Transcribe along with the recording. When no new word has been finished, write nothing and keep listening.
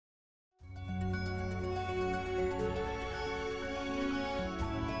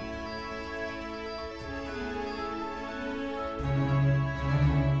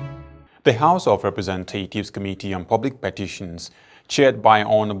The House of Representatives Committee on Public Petitions, chaired by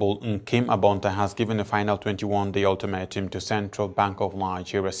Honorable Nkem Abonta, has given a final 21-day ultimatum to Central Bank of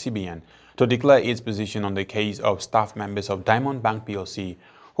Nigeria (CBN) to declare its position on the case of staff members of Diamond Bank PLC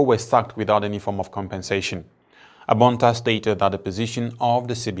who were sacked without any form of compensation. Abonta stated that the position of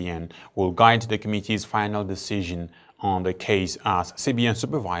the CBN will guide the committee's final decision on the case as CBN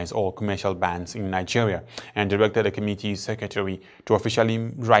supervised all commercial banks in Nigeria and directed the committee's secretary to officially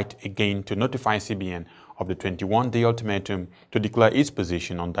write again to notify CBN of the 21-day ultimatum to declare its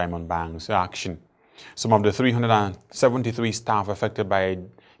position on Diamond Bank's action. Some of the 373 staff affected by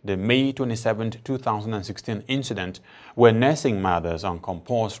the May 27, 2016 incident were nursing mothers on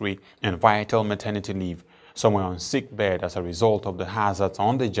compulsory and vital maternity leave. Some were on sick bed as a result of the hazards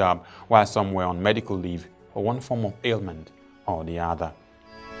on the job, while some were on medical leave for one form of ailment or the other.